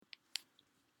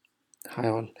Hi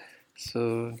all.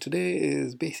 So today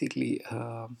is basically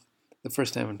the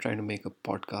first time I'm trying to make a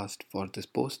podcast for this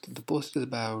post. The post is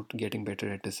about getting better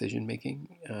at decision making,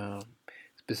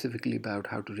 specifically about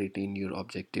how to retain your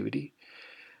objectivity.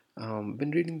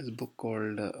 Been reading this book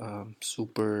called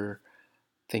Super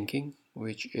Thinking,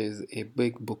 which is a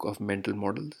big book of mental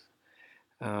models.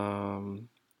 I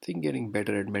think getting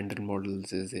better at mental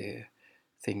models is a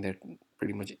thing that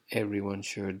pretty much everyone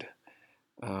should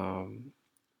um,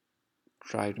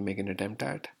 try to make an attempt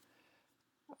at.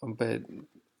 But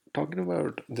talking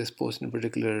about this post in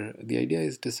particular, the idea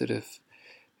is to sort of,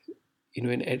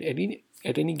 at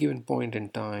any given point in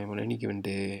time, on any given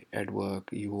day at work,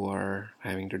 you are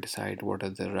having to decide what are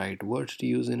the right words to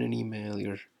use in an email.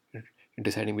 You're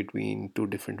deciding between two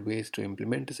different ways to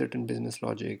implement a certain business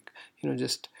logic.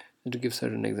 Just to give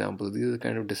certain examples, these are the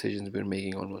kind of decisions we're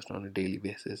making almost on a daily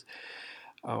basis.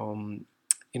 um,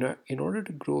 in order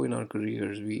to grow in our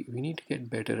careers, we need to get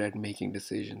better at making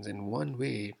decisions. And one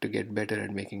way to get better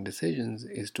at making decisions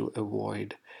is to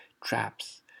avoid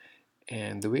traps.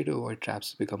 And the way to avoid traps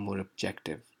is become more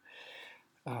objective.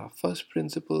 First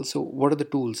principle. So, what are the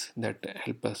tools that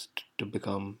help us to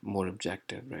become more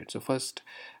objective, right? So, first,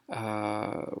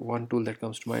 one tool that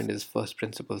comes to mind is first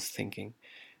principles thinking,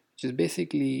 which is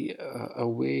basically a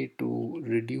way to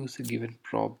reduce a given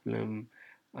problem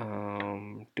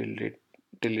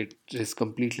till it is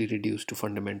completely reduced to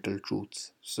fundamental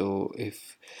truths. So,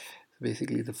 if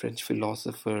basically the French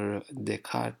philosopher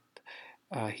Descartes,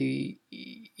 he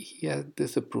had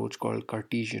this approach called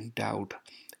Cartesian doubt,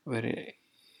 where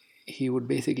he would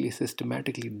basically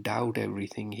systematically doubt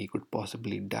everything he could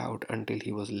possibly doubt until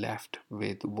he was left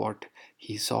with what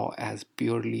he saw as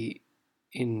purely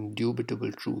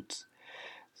indubitable truths.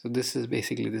 So this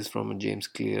is from a James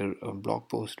Clear blog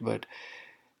post, but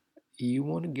you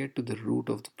want to get to the root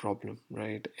of the problem,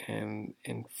 right? And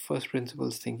first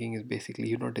principles thinking is basically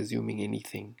you're not assuming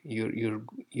anything.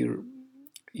 You,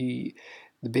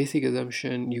 the basic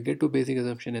assumption, you get to a basic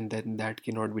assumption, and then that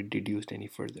cannot be deduced any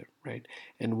further, right?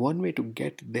 And one way to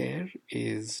get there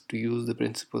is to use the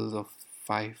principles of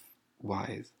five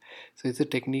whys. So it's a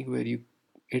technique where you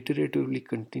iteratively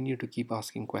continue to keep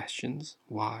asking questions: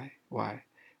 why, and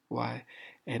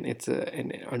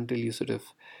and until you sort of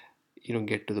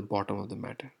get to the bottom of the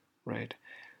matter, right?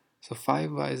 So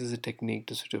five whys is a technique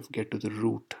to sort of get to the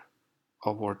root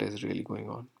of what is really going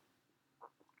on.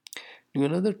 Now,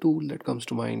 another tool that comes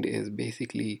to mind is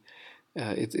basically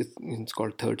it's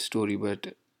called third story.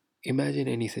 But imagine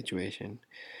any situation.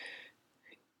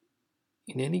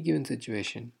 In any given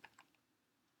situation,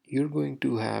 you're going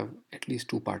to have at least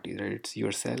two parties, right? It's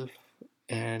yourself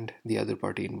and the other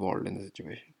party involved in the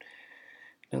situation.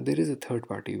 Now there is a third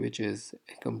party, which is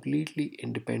a completely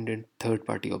independent third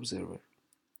party observer.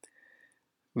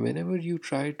 Whenever you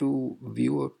try to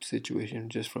view a situation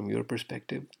just from your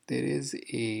perspective, there is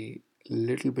a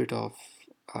little bit of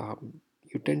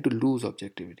you tend to lose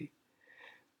objectivity.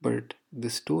 But the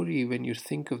story, when you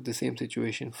think of the same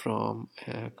situation from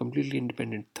a completely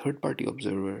independent third party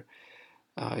observer,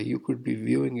 you could be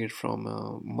viewing it from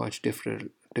a much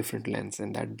different lens,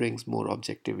 and that brings more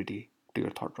objectivity to your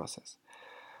thought process.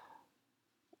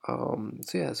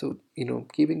 So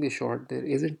keeping this short, there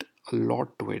isn't a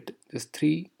lot to it. Just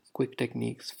three quick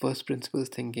techniques: first principles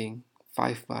thinking,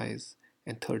 five whys,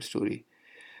 and third story.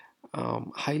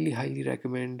 Highly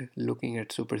recommend looking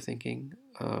at Super Thinking,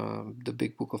 the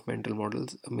big book of mental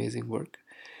models. Amazing work,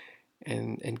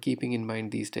 and keeping in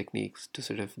mind these techniques to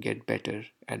sort of get better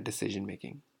at decision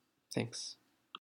making. Thanks.